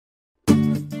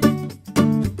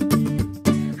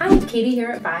Katie here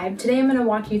at Vibe. Today I'm going to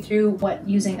walk you through what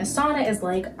using Asana is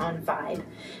like on Vibe.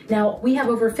 Now, we have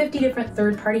over 50 different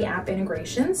third-party app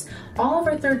integrations. All of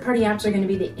our third-party apps are going to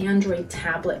be the Android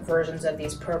tablet versions of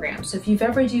these programs. So if you've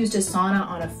ever used Asana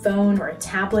on a phone or a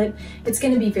tablet, it's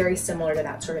going to be very similar to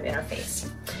that sort of interface.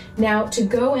 Now, to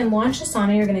go and launch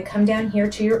Asana, you're going to come down here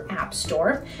to your App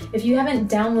Store. If you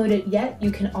haven't downloaded it yet, you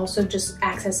can also just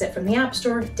access it from the App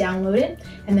Store, download it,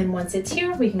 and then once it's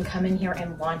here, we can come in here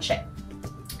and launch it.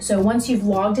 So once you've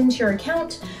logged into your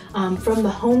account, from the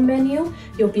home menu,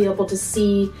 you'll be able to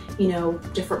see,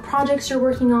 different projects you're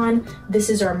working on. This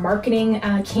is our marketing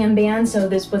Kanban. So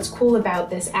what's cool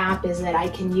about this app is that I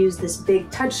can use this big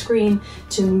touchscreen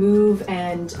to move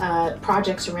and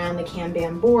projects around the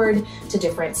Kanban board to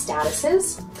different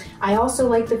statuses. I also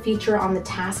like the feature on the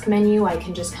task menu. I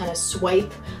can just kind of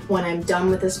swipe when I'm done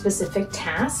with a specific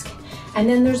task. And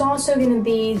then there's also going to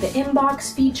be the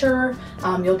inbox feature.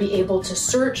 You'll be able to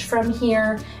search from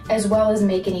here as well as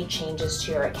make any changes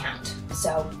to your account.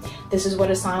 So this is what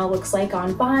Asana looks like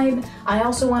on Vibe. I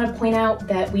also want to point out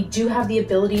that we do have the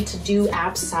ability to do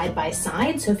apps side by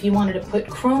side. So if you wanted to put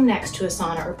Chrome next to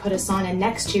Asana or put Asana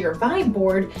next to your Vibe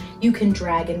board, you can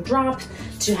drag and drop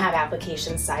to have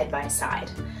applications side by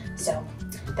side. So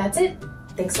that's it.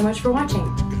 Thanks so much for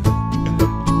watching.